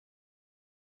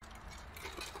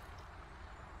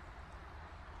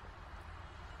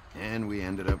And we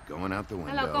ended up going out the window. แ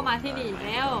ล้วเราก็มาที่นี่อีกแ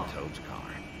ล้ว Toad's car.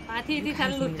 มาที่ที่ฉั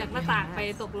นหลุดจากหน้าต่างไป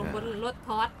ตกลงบนรถท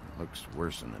อด Looks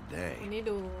worse in the day. วันนี้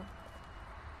ดู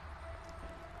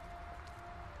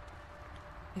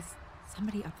Is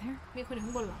somebody up there? มีคนอยู่ข้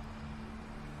างบนเหรอ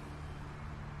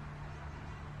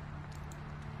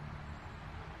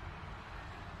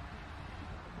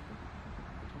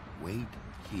Wait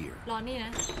here. รอนี่น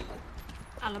ะ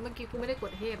แล้วเมื่อกี้กูไม่ได้ก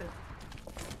ดเฮไปหรอ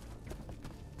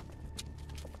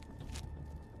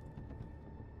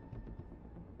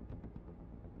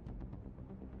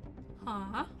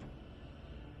ฮะ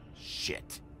Shit.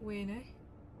 เว้ยนะ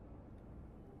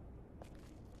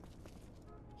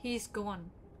He's gone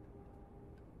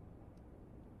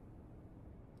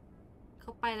เข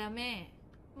าไปแล้วแม่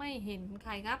ไม่เห็นใค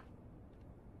รครับ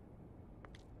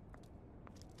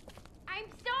I'm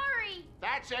sorry.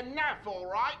 That's enough, all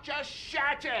right? Just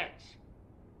shut it.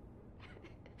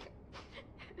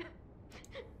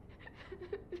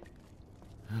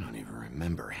 I don't even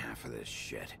remember half of this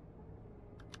shit.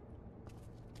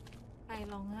 ใคร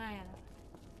ร้องไห้อะ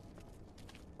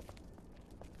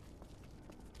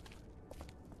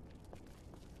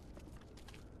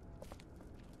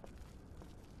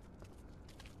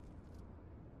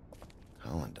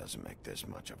Colin doesn't make this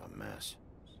much of a mess.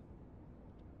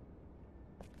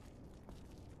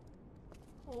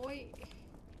 โอ้ย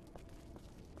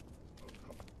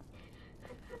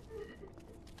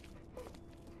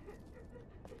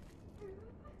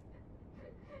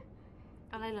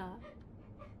อะไรเหรอ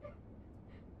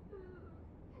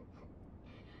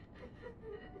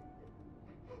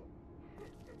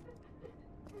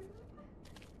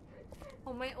ผ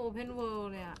มไม่ Open World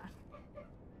เลยอะ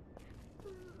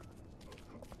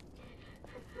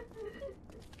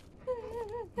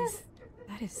Is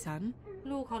that his son?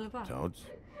 ลูกเขาหรือเปล่า Toads?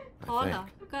 เขาเหรอ I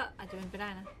think. ก็อาจจะเป็นไปได้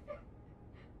นะ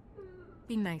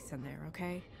Be nice in there,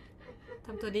 okay? ท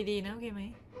ำตัวดีๆนะโอเคไหม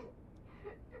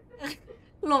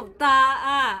หลบตา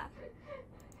อ่ะ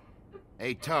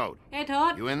Hey, Toad. เฮ้ยโท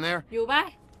ษ You in there? อยู่ปะ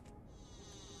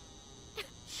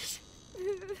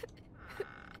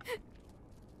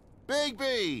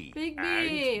Bigby! บิ๊กบี้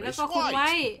And แล้ว Miss ก็คุณไว้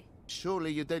White.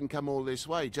 Surely you didn't come all this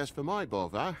way just for my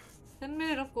bother. ฉันไม่ไ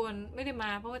ด้รบกวนไม่ได้ม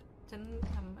าเพราะว่าฉัน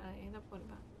ทำอะไรรบกวน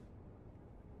บ้าง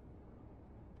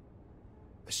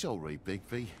Sorry,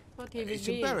 Bigby. โทษทีบิ๊ก It's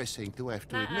บี้ embarrassing to have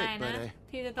to น่าอาย admit, นะ but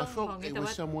ที่จะต้อง I บอก thought นี้ it แต่ว่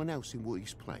า was someone else in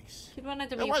Woody's place. คิดว่าน่า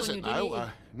จะมี It คนอยู่ wasn't ที่นี่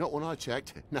though. Not when I checked.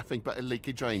 Nothing but a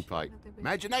leaky drain pipe.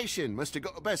 Imagination must have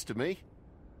got the best of me.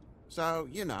 So,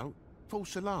 you know,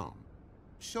 false alarm.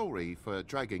 Sorry for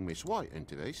dragging Miss White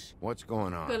into this. What's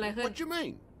going เกิดอะไร on? ขึ้น What do you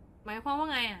mean? หมายความว่า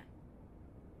ไงอ่ะ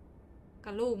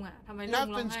กับลูกอ่ะทำไมลูกร้อง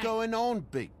Nothing's ไห้ going on,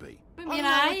 Bigby. I ไม่ don't มี know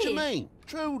อะไร what you mean.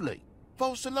 Truly.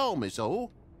 False alarm is all.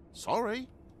 Sorry.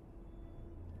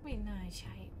 ไม่น่าใ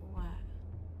ช่ว่า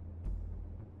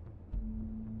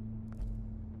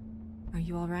Are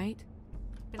you all right?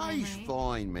 เป็นไรไหม He's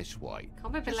fine, Miss White. เขา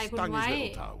ไม่เป็นไร Just คุณ stung ไว้ his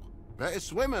little toe. Better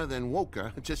swimmer than Walker,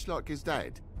 just like his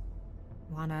dad.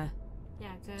 Lana, อย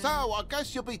ากจะ So, I guess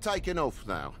you'll be taking off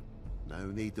now. No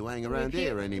need to hang มี around พิ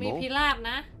here มี anymore. พิราบ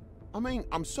นะ I mean,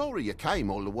 I'm sorry you came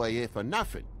all the way here for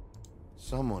nothing.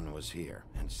 Someone was here,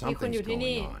 and มีคนอ something's ยู่ที่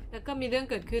นี่ going on. แล้วก็มีเรื่อง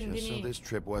เกิดขึ้นที่ Just นี่ so this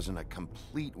trip wasn't a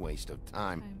complete waste of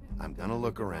time, I'm gonna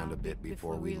look around a bit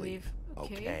before we leave.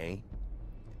 Okay?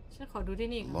 ฉันขอดูที่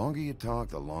นี่ The longer you talk,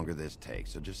 the longer this takes.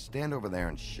 So just stand over there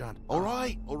and shut up. All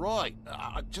right, all right.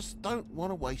 I just don't want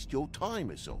to waste your time,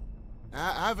 is all.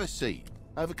 Have a seat.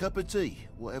 Have a cup of tea.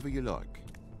 Whatever you like.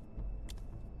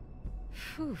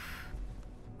 Phew.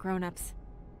 Grown-ups.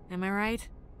 Am I right?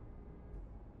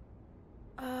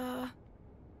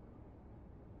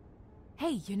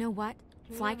 Hey, you know what?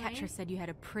 Flycatcher said you had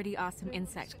a pretty awesome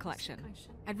insect collection.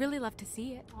 I'd really love to see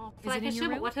it. อ๋อ Is it in Flycatcher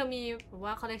your บอกว่า room? เธอมีแบบ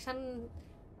ว่าคอลเลคชัน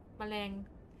แมลง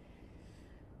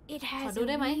It has do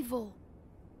they, a mate? weevil.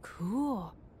 Cool.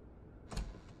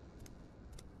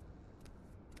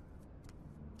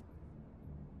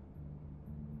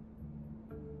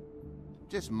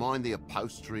 Just mind the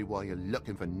upholstery while you're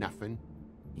looking for nothing.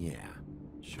 Yeah,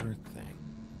 sure thing.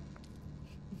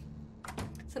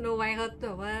 สโนไวท์เขาแบ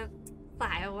บว่าส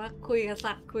ายแบบว่าคุยกับ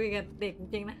สัตว์คุยกับเด็กจ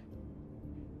ริงๆนะ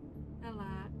น่า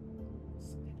รัก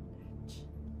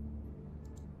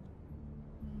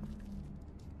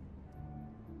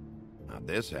How'd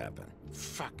this happen?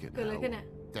 Fucking เกิดอะไรขึ้น hell. เนี่ย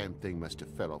Damn thing must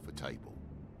have fell off a table.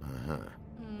 Uh-huh.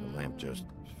 The lamp just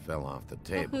fell off the ก็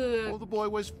table. คือ Well, the boy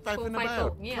was faffing ไฟต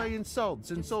ก about, เนี่ย playing sods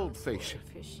and swordfish.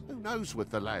 Swordfish Who knows with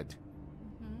the lad?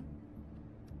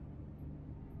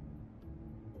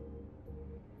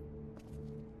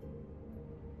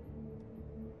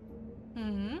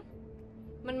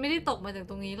 มันไม่ได้ตกมาจาก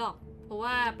ตรงนี้หรอก ราะ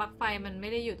ว่าปลั๊กไฟมันไม่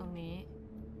ได้อยู่ตรงนี้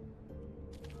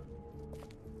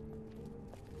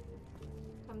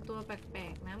ทำตัวแปล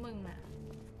กๆนะมึงน่ะ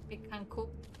ปิดคางคุก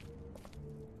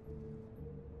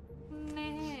แน่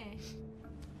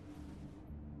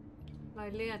รอย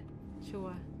เลือดชัว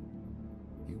ร์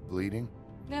You bleeding?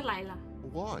 เลือดไหลเหรอ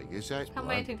Why? Is that ทำไ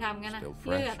ม blood ถึงทำงั้นอะ still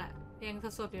เลือด fresh? อะยัง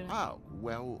สดๆอยู่เลย Oh,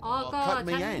 well, อ๋อ I ก็ cut ฉั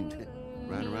my น hand.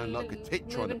 Ran around like a tick มื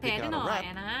อ trying เป็ to นแผล pick นิด out หน่ a อย rat.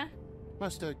 นะ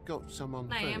Must have got some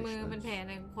ไหนอะมือ unfinished เป็นแผล ones. ไ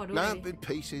หนขอดู Lamp ดิ in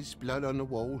pieces, blood on the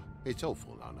wall. It's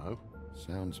awful, I know.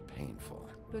 Sounds painful.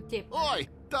 ดูเจ็บนะ Oi!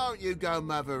 Don't you go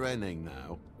mother-henning now.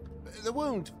 The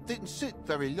wound didn't sit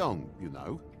very long, you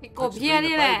know. ไอ้กบเหี้ย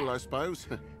นี่แหละ Babel, I suppose.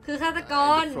 คือฆาตก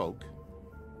ร And the frog.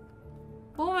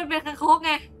 เพราะมันเป็นคางคกไ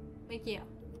งไม่เกี่ยว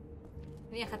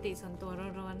นี่อคติส่วนตัว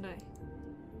ร้อนๆเลย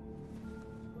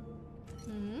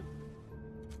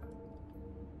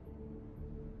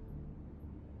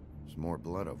There's more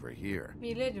blood over here.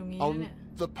 มีเลือดอยู่นี้ On เนี่ย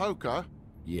the poker?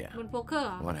 Yeah. บนโป๊กเกอร์เ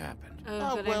หรอ What happened? เออ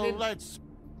Oh, เกิดอะไร well, ขึ้น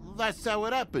that's how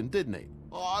it happened, didn't it?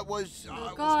 I was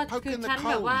God, poking theคือฉัน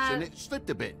แบบว่า coals and it slipped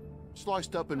a bit.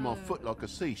 Sliced up in my foot like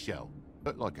a seashell.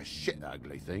 Looked like a shit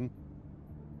ugly thing.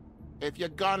 If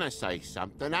you're gonna say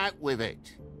something, out with it.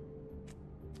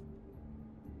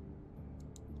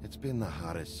 It's been the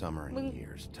hottest summer มึง in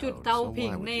years, จุด Toad. เตา So ผิ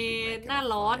ง why would ใน you be making หน้า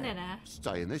a ร้อนเนี่ย fire? นะ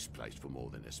Stay in this place for more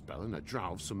than a spell, and the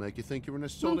drafts will make you think you're in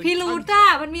a มึง solid พิรุธ country. อ่ะ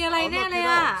มันมีอะไร Oh, แน่ look เลย it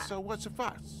อ่ะ up. So what's the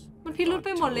fuss? มันพิรุธไป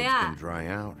หมดเลย Toads อ่ะ can dry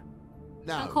out.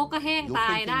 คาง No, คกก็แห้ง you're ตา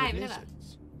ย thinking ได้ of ไม่ใช่เหรอ lizards.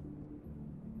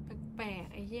 แปลก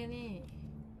ๆไอ้เหี้ยนี่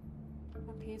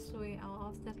Please way out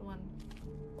of that one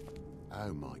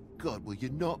Oh my God, will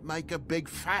you not make a big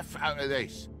faff out of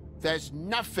this? There's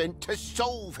nothing to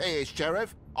solve here,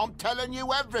 Sheriff. I'm telling you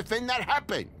everything that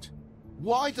happened.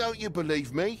 Why don't you believe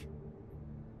me?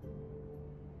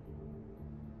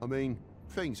 I mean,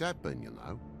 things happen, you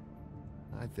know.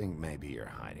 I think maybe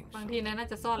you're hiding บาง something. ทีนั้นน่า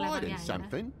จะซ่อนอะไรบางอ Hiding ย่างนะ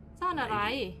something. ซ่อนอะไร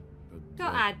But, ก็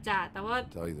อาจจะแต่ว่า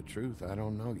tell you the truth, I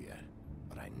don't know yet.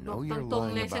 But I บอก know ต you're รงๆ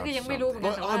lying เลยฉัน about ก็ยังไม่รู้เหมือน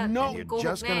กัน something. แต่ว่า I'm not- โก You're หก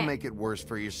just แน่ gonna make it worse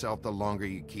for yourself the longer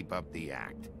you keep up the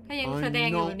act. ถ้ายังแสดง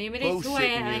อยู่แบบนี้ไม่ได้ช่วย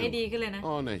อะไรให้ดีขึ้นเลยนะ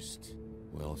Honest.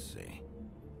 We'll see.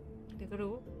 เดี๋ยวก็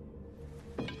รู้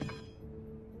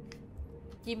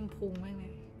จิ้มพุงแม่งเล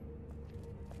ย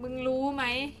มึงรู้ไหม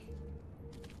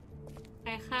ใคร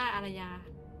ฆ่าอารยา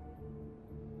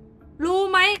รู้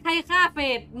ไหมใครฆ่าเฟ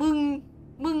ดมึ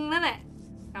งนั่นแหละ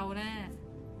เกาหน้า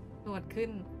หนวดขึ้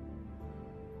น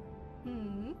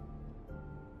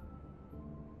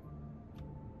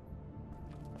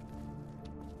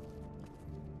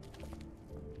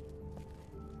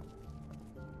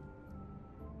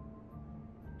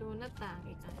ดูหน้าต่าง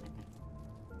อีกอันนะคะ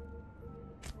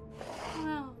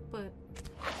ว้าวเปิด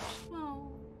ว้าว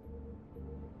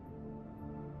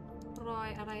รอย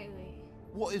อะไรเอ่ย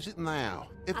What is it now?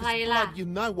 If it'sอะไรล่ะ blood, you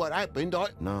know what happened.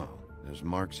 No, there's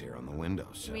marks here on the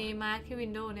windowsill. มีมาร์คที่วิ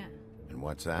นโดว์เนี่ย And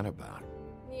what's that about?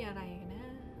 นี่อะไรนะ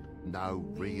No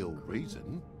real reason.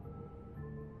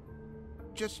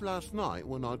 Just last night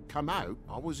when I'd come out,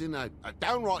 I was in a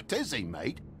downright dizzy,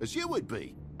 mate, as you would be.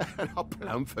 And I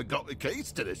plumb forgot the keys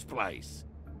to this place.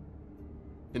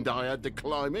 And I had to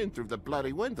climb in through the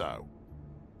bloody window.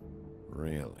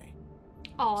 Really?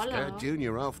 อ๋อเหรอ Scared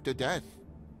Junior half to death.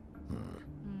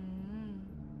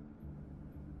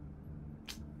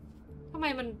 ทำไม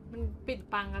มันปิด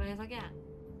บังอะไรสักอย่าง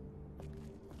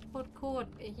โคตร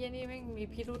ไอ้เหี้ยนี่แม่งมี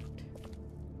พิรุธ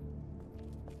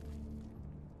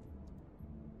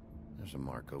There's a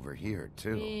mark over here, มี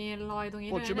too. รอยตรง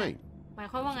นี้ What ด้ do วย you นะ mean? หมาย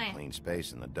ความว่า There's ไง a clean space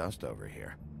in the dust over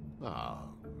here. Oh,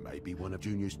 maybe one of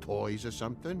Junior's toys or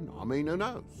something. I mean, who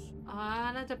knows? อ๋อ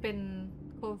น่าจะเป็น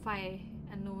โคมไฟ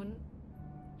อันนู้น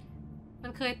มั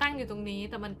นเคยตั้งอยู่ตรงนี้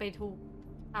แต่มันไปถูก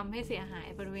ทำให้เสียหาย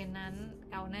บริเวณนั้น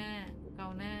เกาหน้า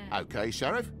Okay,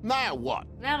 Sheriff. Now what?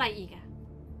 แล้วอะไรอีกอะ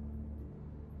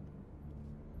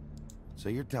So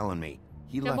you're telling me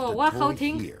he จะ left บอกว่า a เขา toy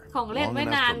ทิ้ง here ของเล่น long ไว้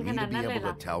enough นาน for ข me นา to ด be นั้นเลย able เหร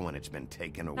อ to tell when it's been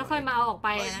taken แล้วค่อย away? มาเอาออกไป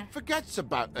He นะ forgets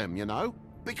about them, you know,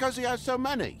 because he has so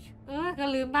many. ก็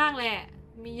ลืมบ้างแหละ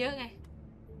มีเยอะไง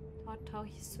Total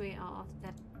his way out of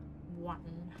that one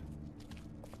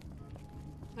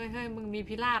เฮ้ยมึงมี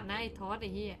พิราบนะไอ้ทอสไอ้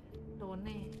เหี้ยโดนแ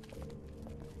น่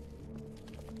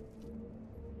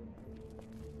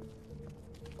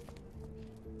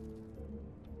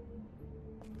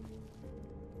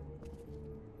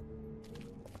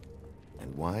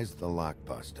And why is the lock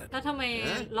busted? แล้วทำไม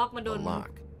ล็อกมาโด The น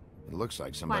lock. It looks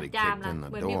like ขวาด somebody จาม kicked ล่ะ in เห the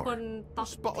มือนมีคน door. ตอก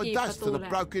Spot ถี of บประ dust ตู to the แหล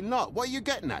ะ broken lock. What are you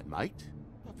getting at, mate?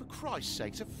 Oh, for Christ's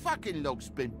sakes, the fucking lock's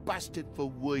been busted for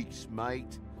weeks,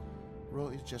 mate.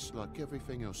 Right, it's just like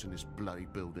everything else in this bloody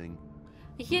building.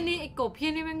 ไอ้เหี้ยนี่ไอ้กบเหี้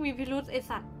ยนี่แม่งมีพิรุษไอ้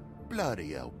สัตว์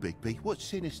Bloody hell, Bigby. What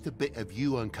sinister bit have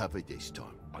you uncovered this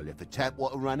time? I left the tap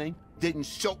water running, didn't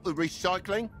stop the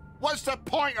recycling. What's the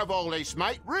point of all this,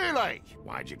 mate? Really?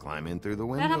 Why'd you climb in through the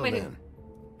แล้วทำ window ไมถึง then?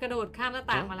 กระโดดข้ามหน้า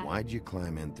ต่างมา Huh? ล่ะ Why'd you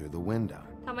climb in through the window?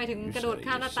 ทำไมถึง You กระโดด said it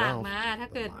ข้ามหน้าต่าง yourself. มาถ้า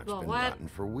The เกิด lock's บอก been ว่า rotten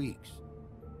for weeks.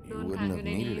 You Don't wouldn't have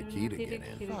hang needed a it key to in. get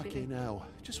in. Fucking hell.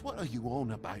 Just what are you on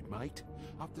about, mate?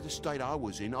 After the state I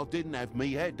was in, I didn't have me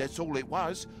head, that's all it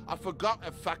was. I forgot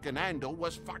a fucking handle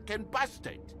was fucking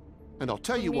busted. And I'll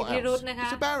tell you what else.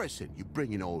 It's embarrassing you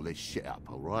bringing all this shit up,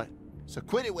 alright? So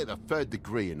quit it with a third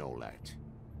degree and all that.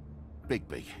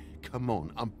 Bigby, come on,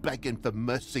 I'm begging for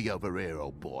mercy over here,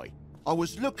 old boy. I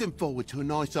was looking forward to a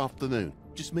nice afternoon,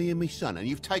 just me and me son, and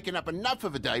you've taken up enough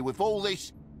of a day with all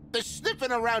this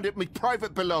sniffing around at me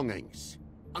private belongings.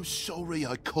 I'm sorry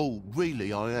I called,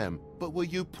 really I am. But will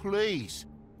you please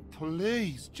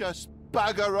just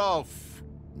bugger off?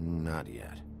 Not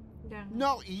yet. ยัง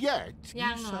Not yet, you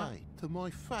Yang hả? say, to my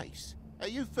face.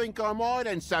 You think I'm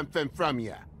hiding something from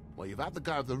you? Well, you've had to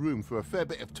go out of the room for a fair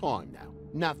bit of time now.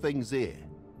 Nothing's here.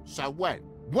 So when?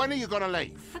 When are you gonna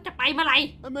leave? เขาจะไปเมื่อไหร่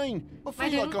I mean, I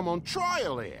feel Madam? like I'm on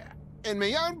trial here. In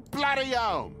my own bloody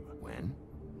home. When?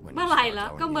 When เมื่อ you ไหร่ start เหรอ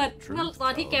telling ก็ me เมื่อ the เมื่อ truth, ตอ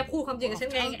นที่แก Toad. พูดความจริงกับ I've ฉัน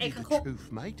ไง told ไอ้ you คัง the คก truth,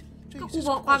 mate. ก็กู Jesus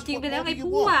บอกความ Christ, จริงไป what แล้ว more ไง do พ you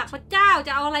วก want? พระเจ้าจ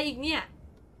ะเอาอะไรอีกเนี่ย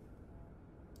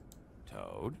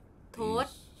Toad, Toad?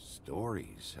 these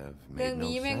stories have เรื่อง made no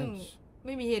นี้แม่ง sense. ไ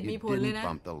ม่มีเหตุมี You ผลเลย didn't นะ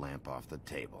bump the lamp off the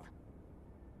table.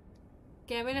 แ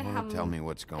กไม่ได้ Well, ทำ tell me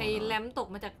what's ไอ้ going แร on. มตก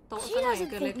มาจากโต๊ะ She ซะหน่อย doesn't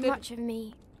เกิดอะไร think ขึ้น much of me.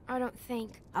 I don't think.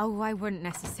 Oh, I wouldn't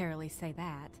necessarily say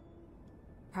that.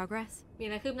 Progress? มีอ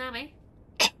ะไรคืบหน้าไหม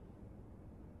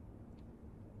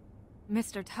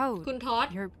Mr. Toad, คุณทอด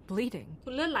you're bleeding. คุ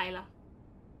ณเลือดไหลเหรอ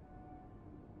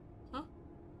ฮะ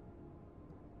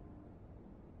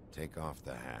Take off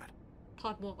the hat. ถอ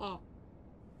ดหมวกออก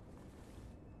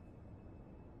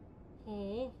โห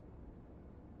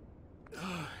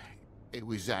It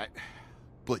was that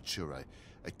butcher,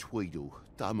 a Tweedle,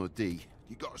 Dumody.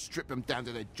 You gotta strip them down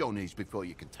to their johnnies before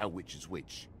you can tell which is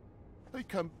which. They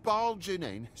come bulging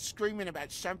in, screaming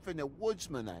about something the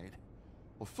woodsman had.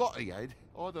 Or thought he had,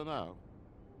 I don't know.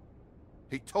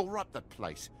 He tore up the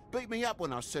place, beat me up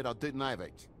when I said I didn't have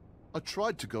it. I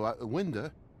tried to go out the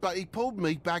window, but he pulled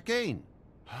me back in.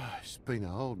 It's been a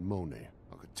hard morning,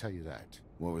 I could tell you that.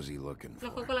 What was he looking แล้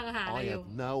ว for? เขากำลังหาอะไร I อยู่ have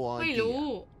no ไม่รู้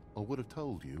idea. I would have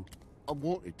told you. I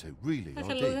wanted to, really, ถ้า I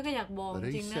ฉันรู้ did. ฉันก็อยากบอก But จ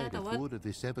he ริงๆนะ said แต่ if ว่า word of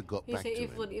this ever got he back said to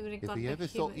if him, it even if got he back ever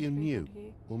to thought him, you if knew,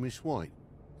 it- or Miss White,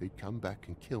 he'd come back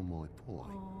and kill my อ๋อ boy.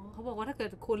 เขาบอกว่าถ้าเกิด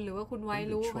คุณหรือว่าคุณไว้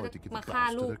Even รู้เขา tried จะ to give มา the ฆ่า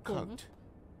ลู bastard ก a ผม coat.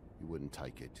 He wouldn't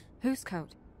take it. Whose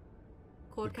coat?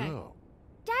 โค้ด The ใคร girl.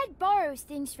 Dad borrows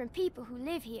things from people who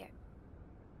live here.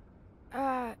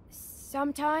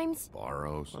 Sometimes.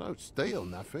 Borrows. I don't steal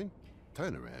nothing.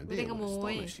 Turn around, But they he'll come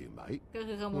away. astonish you, mate. ก็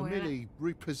คือขโม We'll ยนั่นแหละ merely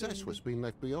repossess what's been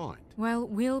left behind. Well,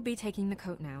 we'll be taking the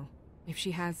coat now. If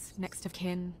she has next of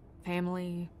kin,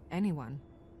 family, anyone.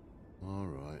 All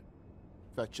right.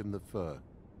 Fetch him the fur.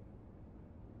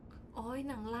 โอ้ย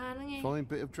หนังลานั่นไง Fine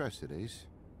bit of dress it is.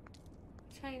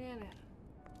 ใช่แน่เลยอะ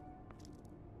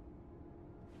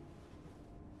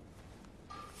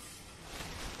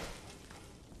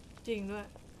จริงด้วย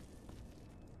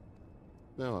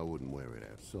No, I wouldn't wear it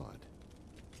outside.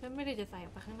 ฉันไม่ได้จะใส่อ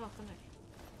อกไปข้างนอกเท่าไหร่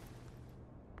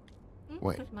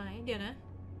Wait. จดหมายเดี๋ยวนะ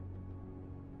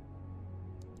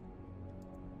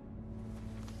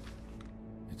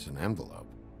It's an envelope.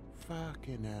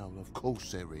 Fucking hell, of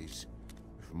course there is.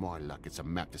 For my luck, it's a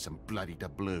map to some bloody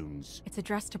doubloons. It's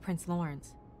addressed to Prince Lawrence.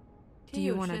 ที่ Do อ you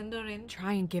ยู่ want เชน to เดอร์เรน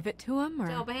try and give it to him,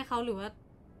 จะเอา or ไปให้เขาหรือว่า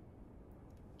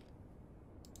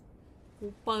กู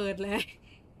เปิดเลย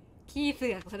ขี้เสื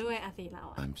อกซะด้วยอาสีเรา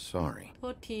อะ I'm sorry. โท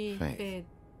ษที Faith เฟด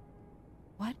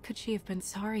what could she have been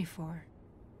sorry for?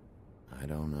 I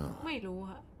don't know. ไม่รู้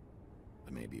อะ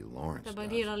But maybe Lawrence แต่บาง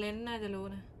ที does. เราเล่นน่าจะรู้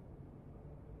นะ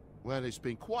Well, it's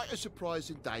been quite a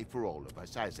surprising day for all of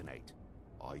us, hasn't it?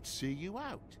 I'd see you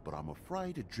out, but I'm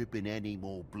afraid of dripping any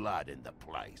more blood in the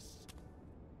place.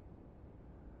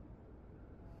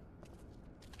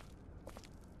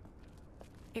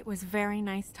 It was very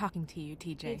nice talking to you,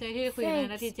 ดี TJ. ใจที่ได้คุยกัน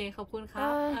นะ Thanks. ทีเจขอบคุณครั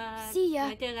บ see ya.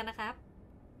 ไว้เจอกันนะครับ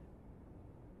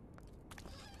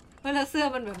เวลาเสื้อ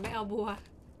มันแบบไม่เอาบัว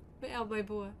ไม่เอาใบ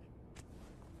บัว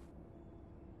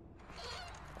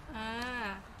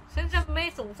ฉันจะไม่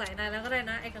สงสัยนายแล้วก็ได้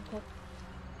นะไอ้กังคก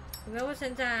ถึงแม้ว่าฉั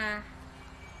นจะ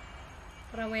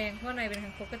ระแวงเพราะนายเป็น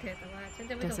กังคกก็เถอะแต่ว่าฉัน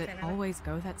จะไม่ส Does ง it สัยนาย always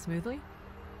go that smoothly?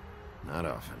 Not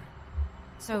often.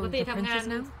 ป So กติ the ทำงาน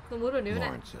princes now? สมมุติแบบนี้ไม่ได้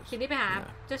Lawrence is. ทีนี้ไปหา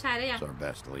Yeah. เจ้าชายได้ยัง It's our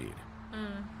best lead.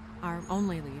 Our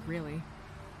only lead, really.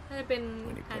 น่าจะเป็น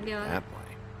When you ทาง put เดี it ยว that way.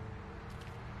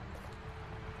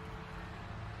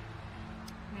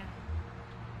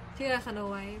 ชื่อสโน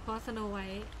ไวท์เพราะสโนไว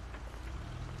ท์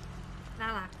น่า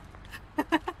รัก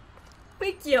ไม่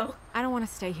เกี่ยว I don't want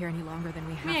to stay here any longer than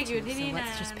we have ไม่อยาก to, อยู่ที่ so นี่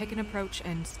let's นาน just pick an approach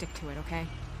and stick to it, okay?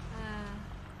 อ่า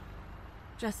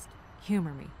Just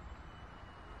humor me.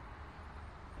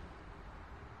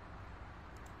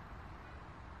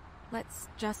 Let's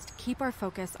just keep our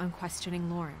focus on questioning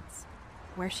Lawrence.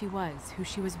 Where she was, who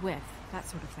she was with, that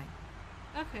sort of thing.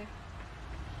 โอเค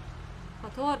ขอ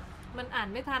โทษมันอ่าน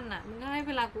ไม่ทันอ่ะมึงก็ให้เ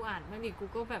วลากูอ่านบางทีกู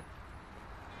ก็แบบ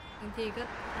บางทีก็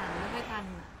อ่านไม่ค่อยทัน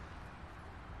อ่ะ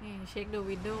นี่เช็คดู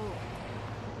วินโดว์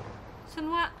ฉัน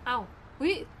ว่าเอ้า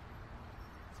วิ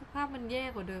สภาพมันแย่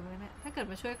กว่าเดิมเลยเนี่ยถ้าเกิด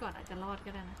มาช่วยก่อนอาจจะรอดก็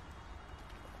ได้นะ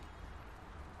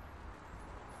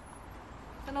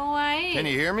สโนไวท์ Can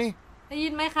you hear me? ได้ยิ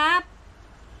นไหมครับ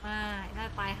ไม่น่า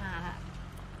ตายหาละ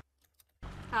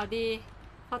ข่าวดี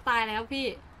เขาตายแล้วพี่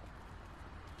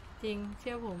จริงเ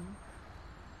ชื่อผม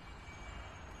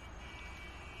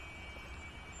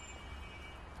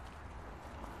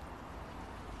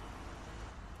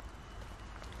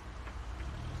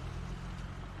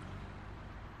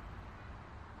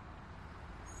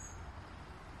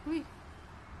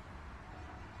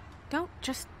Don't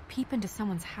just peep into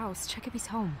someone's house. Check if he's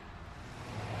home.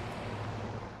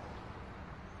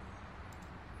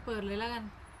 เปิดเลยแล้วกัน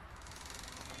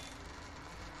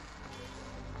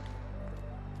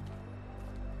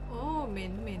โอ้เหม็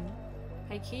นเหม็นไ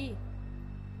ข่ขี้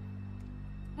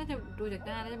น่าจะดูจากห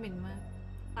น้าน่าจะเหม็นมาก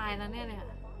ตายแล้วแน่เลย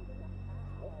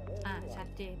อ่ะชัด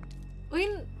เจนอุ้ย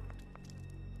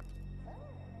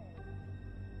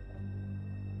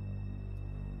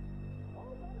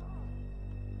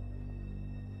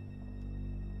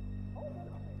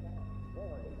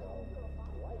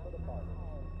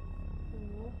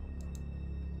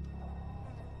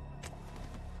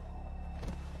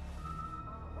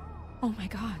Oh my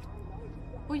god.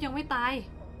 อุ้ยยังไม่ตาย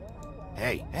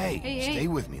Hey, hey, Hey, hey. stay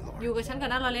with me, อ Lord. ยู่กับฉันก่อน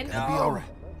นะลอเรน Gonna be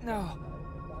alright. No.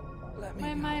 Let me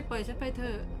ไม่ปล่อยฉันไปเถ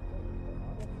อะ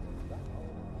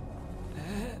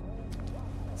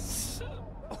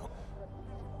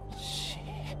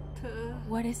เธอ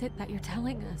What is it that you're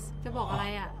telling us? จะบอกอะไร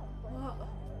อ่ะ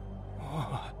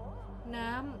น้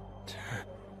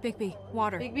Bigby,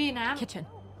 water. ำบิ๊กบี้น้ Kitchen.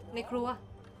 ำในครัว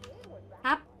ค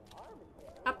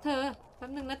รับเธอแป๊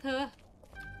บนึงนะเธอ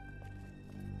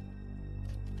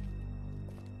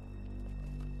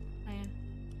ไหนอะ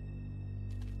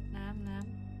น้ำ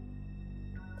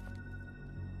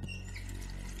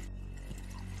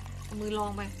เอามือลอ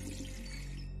งไป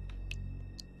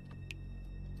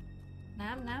น้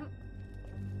ำ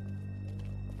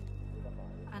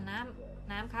อ่ะ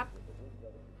น้ำค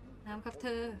รับเธ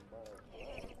อ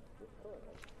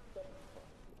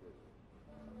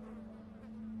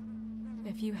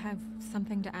If you have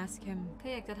something to ask him, ถ้า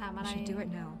อยากจะถามอะ you ไร should do it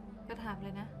now. ก็ถามเล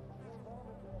ยนะ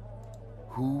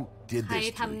Who did ใคร this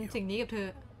to ทำ you? สิ่งนี้กับเธอ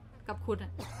กับคุณอ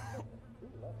ะ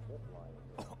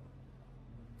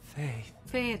Faith.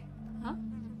 เฟดฮะ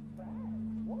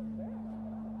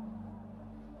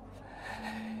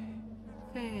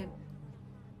เฟด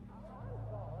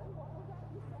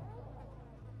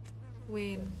เว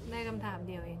นได้คำถามเ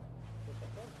ดียวเอง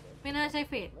ไม่น่าใช่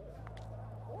เฟด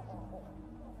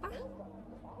ปะ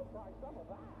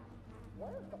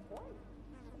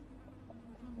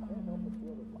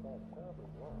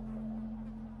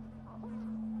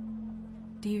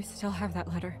Do you still have that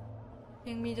letter?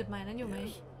 ยังมีจดหมายนั้นอยู่ไหม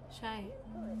ใช่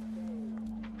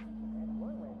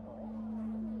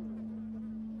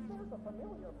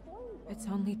It's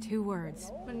only 2 words.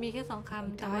 มันมีแค่2 ค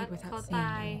ำแต่ว่าเขาต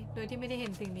ายโดยที่ไม่ได้เห็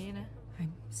นสิ่งนี้นะ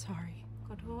I'm sorry. ข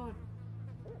อโทษ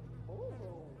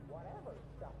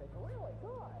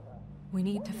We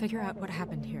need to figure out what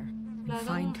happened here เรา and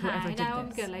ต้อง find หา whoever ให้ได้ว่า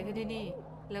มัน did เกิด this. อะไรขึ้นที่นี่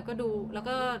แล้วก็ดูแล้ว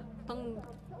ก็ต้อง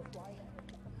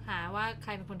หาว่าใค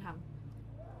รเป็นคนท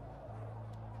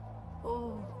ำโอ้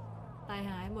ตาย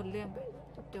หายหมดเรื่อง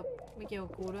ไปจบไม่เกี่ยวกั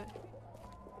บกูด้วย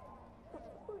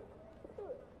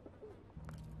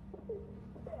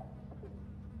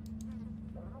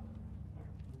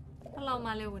ถ้าเราม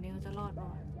าเร็วกว่านี้เราจะรอดป่ะ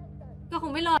ก็ค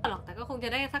งไม่รอดหรอกแต่ก็คงจะ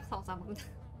ได้สัก2-3 คำ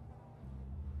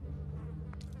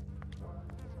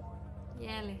แ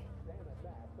ย่เลย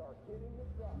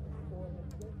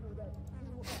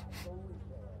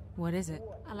What is it?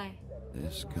 อะไร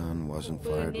This gun wasn't ปื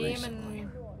น fired นี้มัน recently.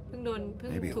 เพิ่ง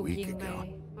ถูกยิงไป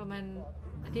ประมาณ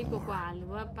อาทิตย์กว่าๆหรือ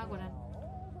ว่ามากกว่านั้น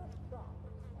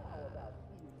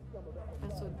กระ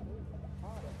สุน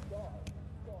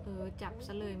จับซ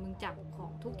ะเลยมึงจับขอ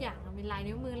งทุกอย่างมันเป็นลาย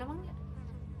นิ้วมือแล้วมั้งเนี่ย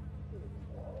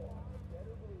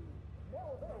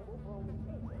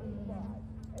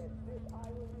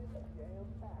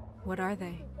What are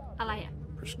they? อะไรอ่ะ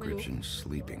Prescription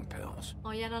sleeping pills. อ๋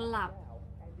อยานอนหลับ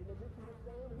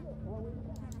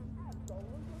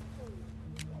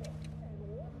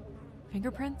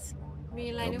Fingerprints? มี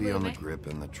อะไรนิ้ว They'll มื be อ on ไหม the grip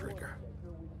and the trigger.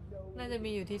 น่าจะ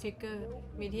มีอยู่ที่ทริกเกอร์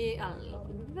มีที่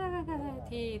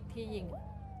ที่ยิง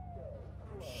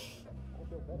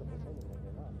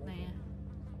ไหนอะ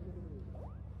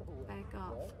ไปก่อ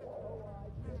น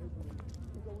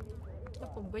แล้ว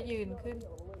ผมก็ยืนขึ้น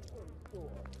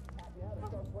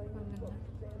คนหนึ่งนะ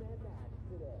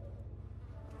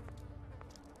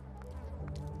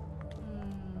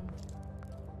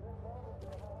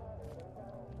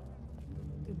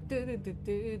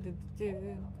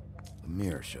The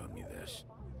mirror showed me this.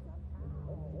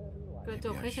 กระจ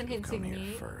กให้ฉันเห็นสิ่ง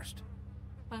นี้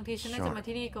บางทีฉันน่าจะมา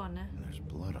ที่นี่ก่อนนะ There's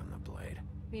blood on the blade.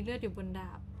 มีเลือดอยู่บนด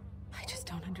าบ I just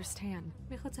don't understand.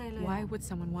 ไม่เข้าใจเลย Why would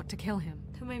someone want to kill him?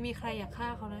 ทำไมมีใครอยากฆ่า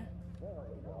เขานะ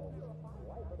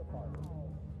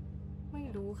ไม่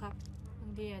รู้ครับบา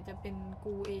งทีอาจจะเป็น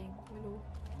กูเองไม่รู้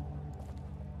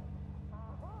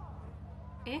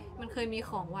เอ๊ะมันเคยมี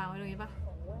ของวางไว้ตรงนี้ปะ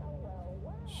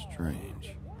Strange.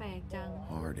 แปลกจัง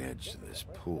Hard edge to this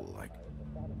pool, like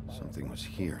something was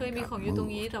here เคย and มี got ของอยู่ตร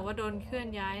งนี้ moved. แต่ว่าโดนเคลื่อน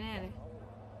ย้ายแน่เลย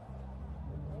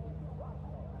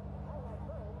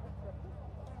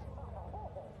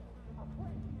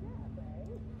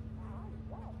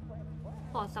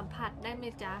ขอสัมผัสได้ไหม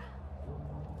จ๊ะ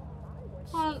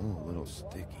พอ Still a little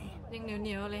sticky. ยังเห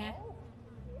นียวๆเลยฮะ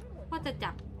ว่าจะ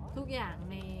จับทุกอย่าง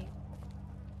ใน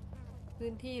พื้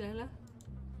นที่แล้วเหรอ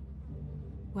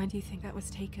When do you think that was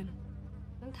taken?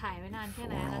 ต้องถ่ายไว้นานแค่ไ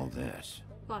หน For นะ all this.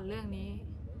 ก่อนเรื่องนี้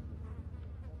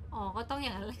อ๋อก็ต้องอย่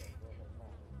างนั้นเลย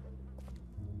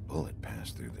Bullet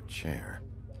passed through the chair.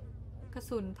 กระ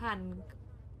สุนผ่าน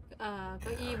เก้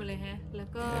าอี้มาเลยฮะ แล้ว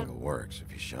ก็ The angle works if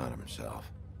he shot himself.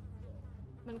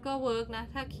 มันก็เวิร์กนะ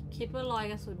ถ้าคิดว่ารอย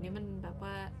กระสุนนี้มันแบบ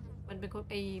ว่ามันเป็นคน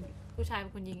ผู้ชายเป็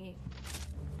นคนยิงเอง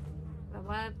แบบ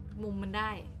ว่ามุมมันไ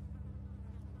ด้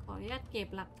ขออนุญาตเก็บ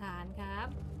หลักฐานครับ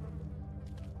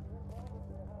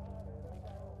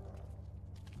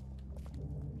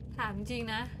ถามจริง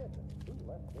นะ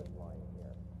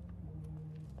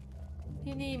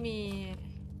ที่นี่มี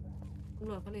ตำ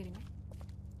รวจเขาเลยดีไหม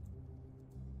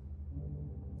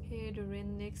Pay the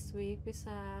rent next week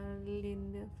Pizza in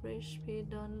the fresh please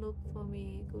don't look for me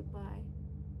goodbye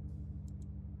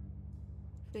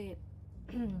เฟด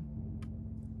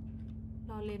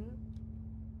รอเล่น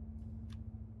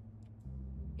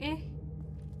เอ๊ะ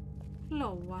หร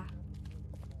อวะ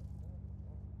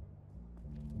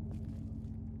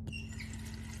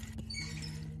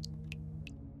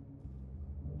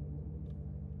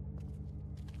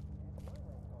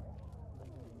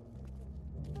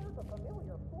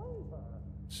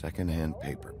Second-hand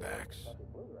paperbacks.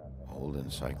 Old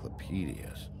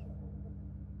encyclopedias.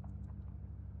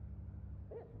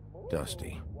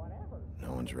 Dusty.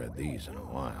 No one's read these in a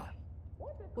while.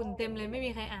 ฝุ่นเต็มเลยไม่มี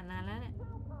ใครอ่านนานแล้วเนี่ย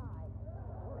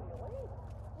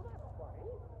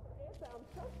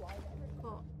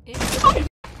ก็เอ๊ะ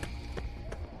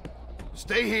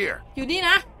Stay here. อยู่นี่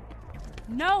นะ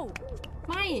No!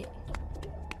 ไม่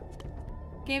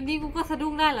เกมนี้กูก็สะ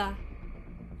ดุ้งได้เหรอ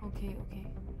โอเค โอเค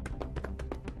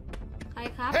ใคร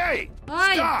ครับ Hey! เฮ้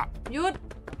ย Stop! หยุด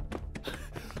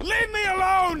Leave me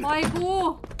alone! ปล่อยกู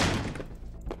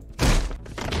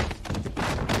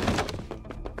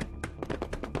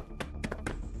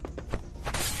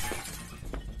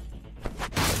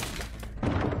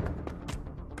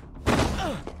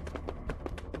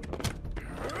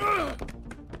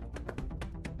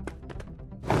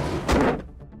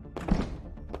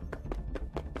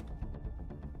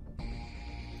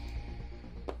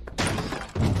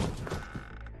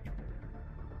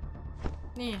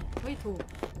นี่ไม่ถูก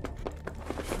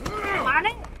มาเ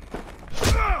นี่ย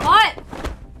โอ๊ย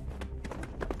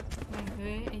เ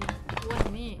ฮ้ยไอ้อ้วน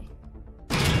นี่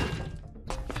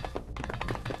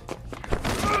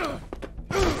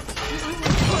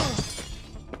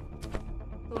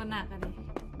ตัวหนักอะดิ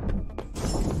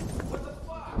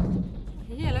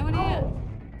เฮียแล้ววะเนี่ย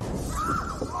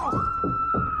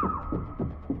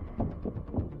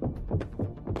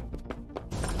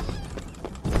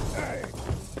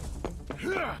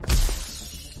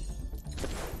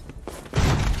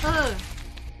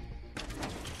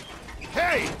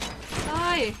Hey! เ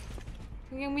ฮ้ย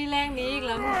มึงยังมีแรงหนีอีกเห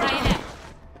รอมึงใครเนี่ย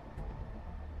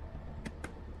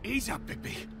Ease up,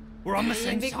 Bigby. We're on the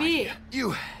same Big side B. here. You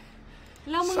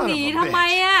แล้วมึง son หนี of a ทำไม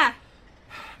bitch. อ่ะ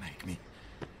Make me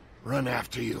run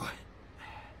after you.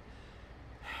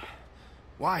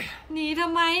 Why หนีทำ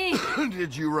ไม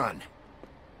did you run?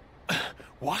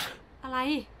 What? อะไร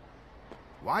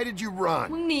Why did you มึ run?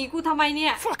 งหนีกูทำไมเนี่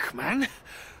ย Fuck, man.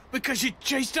 Because you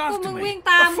chased ก็ after มึง me. วิ่ง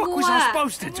ตาม What the กู fuck was อะ I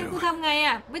supposed to กู do? ทำไงอ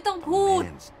ะไม่ต้องพูด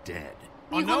Man's dead.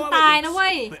 มี I คน know ตาย how นะ it เว้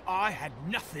ย is, but I had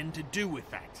nothing to do with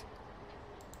that.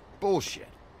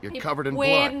 Bullshit. You're covered in เว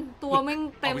blood. นตัวมึง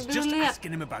เต็ I ม was ด้วย just เลือด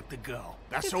asking him about the girl.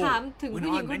 That's จะ all. ถามถึง When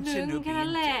ผู้หญิ I งคนหนึ่ง mentioned her แค่นั้น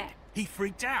being แหละ dead, he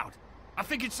freaked out. I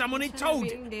figured someone had Someone told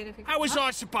being him. dead, I think. How was Huh?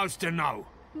 I supposed to know?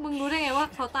 มึงรู้ได้ไงว่า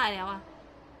เขาตายแล้วอะ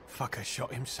Fucker shot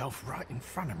himself right in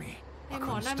front of me. ไอ I หม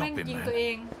อ couldn't นั่นแม่ง stop him, ยิงตัว man. เอ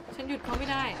ง ฉันหยุดเขาไม่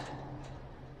ได้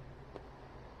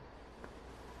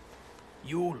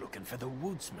You're looking for the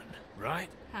woodsman, right?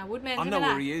 หาวูดแมน I ใช่ไหม know ล่ะ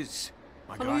where he is.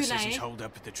 My Follow guy you, says Nate. he's holed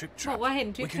up at the trick บอก trap. ว่าเห็น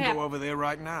ทริ We ก can แทร go over there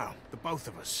right now, the both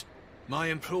of us. My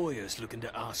employer's looking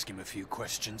to ask him a few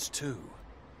questions too.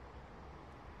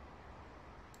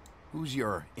 Who's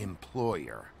your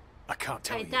employer? I can't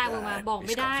tell you ใครจ้างมึงมา that. บอกไ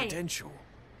ม่ It's ได้ confidential.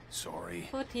 Sorry.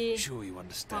 โทษที Sure you หวัง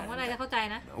ว่า understand. นายจะเข้าใจ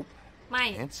นะ Nope. ไม่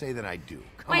Can't say that I do.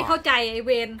 ไม่ Come เข้า on. ใจไอเ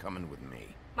วน Coming with me.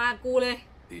 มากูเลย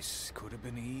This could have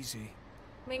been easy.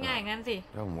 ไม่ง่ายอย่างนั้นสิ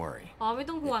Don't worry. อ๋อไม่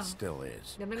ต้องห่วง It still is.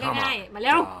 เดี๋ยวมัน Come ง่าย on. ๆมาแ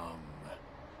ล้ว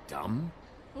Dumb?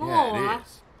 โง่ Yeah, เหรอ it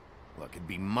is. Look,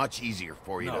 it'd be much easier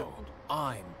for you No,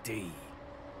 I'm D.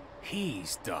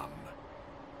 He's dumb.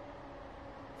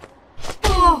 โ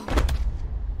อ้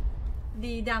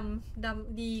ดีด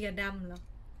ำดีกับดำเหรอ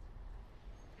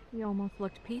You almost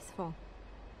looked peaceful.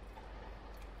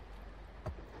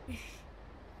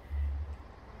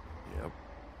 Yep.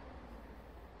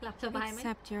 หลับสบายไหม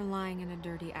Except you're lying in a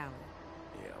dirty alley.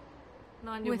 Yep. น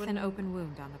อนอยู่ With บน an open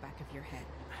wound on the back of your head.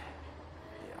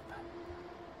 Yep.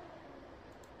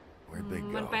 Where'd they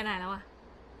มัน go? ไปไหนแล้วอะ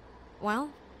Well,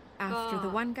 after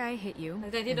the one guy hit you,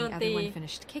 and the other one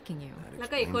finished kicking you, แล้ว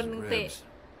ก็อีกคนนึงเตะ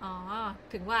อ๋อ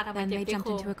ถึงว่าทำไม then เจ็บ they ที่ jumped โค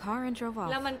รง into a car and drove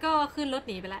แล้ว off. มันก็ขึ้นรถ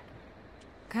หนีไปละ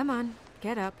Come on,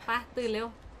 get up. ไปตื่นเร็ว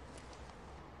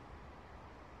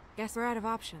Guess we're out of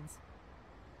options.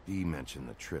 He mentioned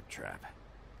the trip trap.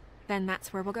 Then that's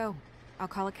where we'll go.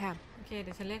 I'll call a cab. โอเค เ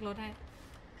ดี๋ยวฉันเรียกรถให้